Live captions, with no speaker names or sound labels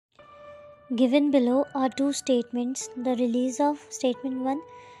Given below are two statements. The release of statement 1,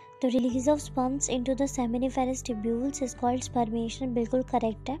 the release of sperms into the seminiferous tubules is called spermation. बिल्कुल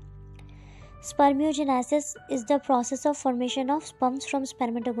correct है. Spermiogenesis is the process of formation of sperms from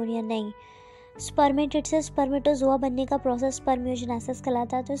spermatogonia. नहीं, spermatid से spermatozoa बनने का process spermiogenesis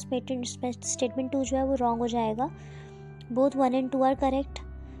कहलाता है. तो statement 2 जो है वो रॉन्ग हो जाएगा. Both 1 and 2 are correct.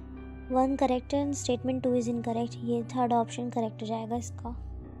 1 correct है एंड स्टेटमेंट 2 इज इनकरेक्ट. ये थर्ड ऑप्शन करेक्ट हो जाएगा इसका.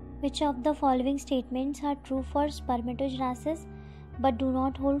 Which of the following statements are true for spermatogenesis but do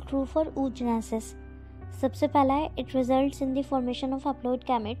not hold true for oogenesis? सबसे पहला है it results in the formation of haploid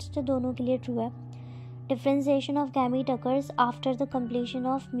gametes, जो दोनों के लिए true है. Differentiation of gamete occurs after the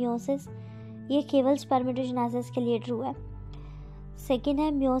completion of meiosis, ये केवल spermatogenesis के लिए true है. Second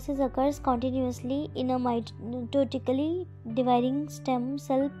है meiosis occurs continuously in a mitotically dividing stem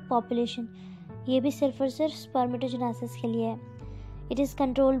cell population, ये भी सिर्फ और सिर्फ spermatogenesis के लिए है. It is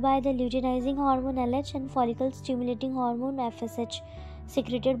controlled by the luteinizing hormone LH and follicle stimulating hormone FSH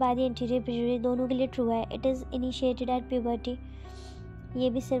secreted by the anterior pituitary, दोनों के लिए true है. It is initiated at puberty, ये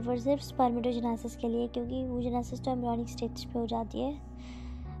भी सिर्फ और सिर्फ spermatogenesis के लिए, क्योंकि oogenesis तो embryonic stage पे हो जाती है.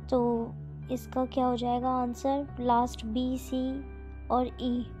 तो इसका क्या हो जाएगा आंसर? लास्ट B, C और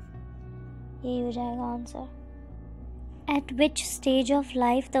E, यही हो जाएगा answer. At which stage of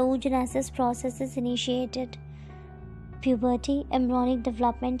life the oogenesis process is initiated? Puberty, embryonic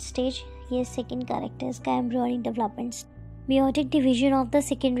development stage, ये second correct है इसका, embryonic development. Meiotic division of the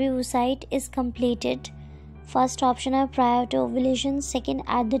secondary oocyte is completed. First option है prior to ovulation, second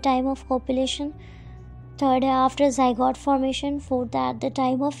at the time of copulation, third है after zygote formation, fourth है at the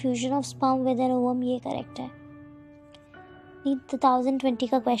time of fusion of sperm with an ovum, ये correct है. Neet 2020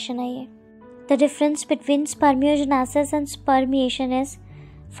 का question है ये. The difference between spermiogenesis and spermiation is,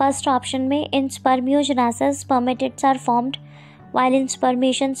 first option में in spermiogenesis spermatids are formed while in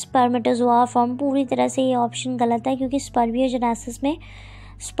स्पर्मेशन spermatozoa are form. पूरी तरह से ये ऑप्शन गलत है, क्योंकि स्पर्मियोजेनेसिस में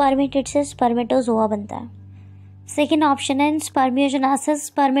स्पर्मेटिड से स्पर्मेटोजोआ बनता है. सेकेंड ऑप्शन है in spermiogenesis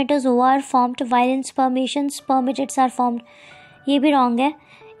spermatozoa are formed while in स्पर्मेशन spermatids are formed, ये भी रॉन्ग है.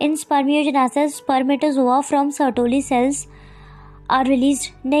 In spermiogenesis spermatozoa from Sertoli cells are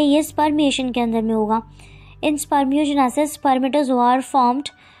released, नहीं, ये स्पर्मिएशन के अंदर में होगा. In spermiogenesis, spermatozoa are formed,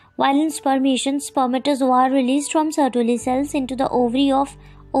 while in spermiation, spermatozoa are released from Sertoli cells into the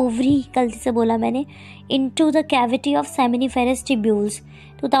ovary गलती से बोला मैंने, into the cavity of seminiferous tubules.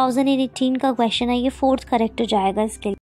 2018 का क्वेश्चन है ये, फोर्थ करेक्ट हो जाएगा इसके लिए.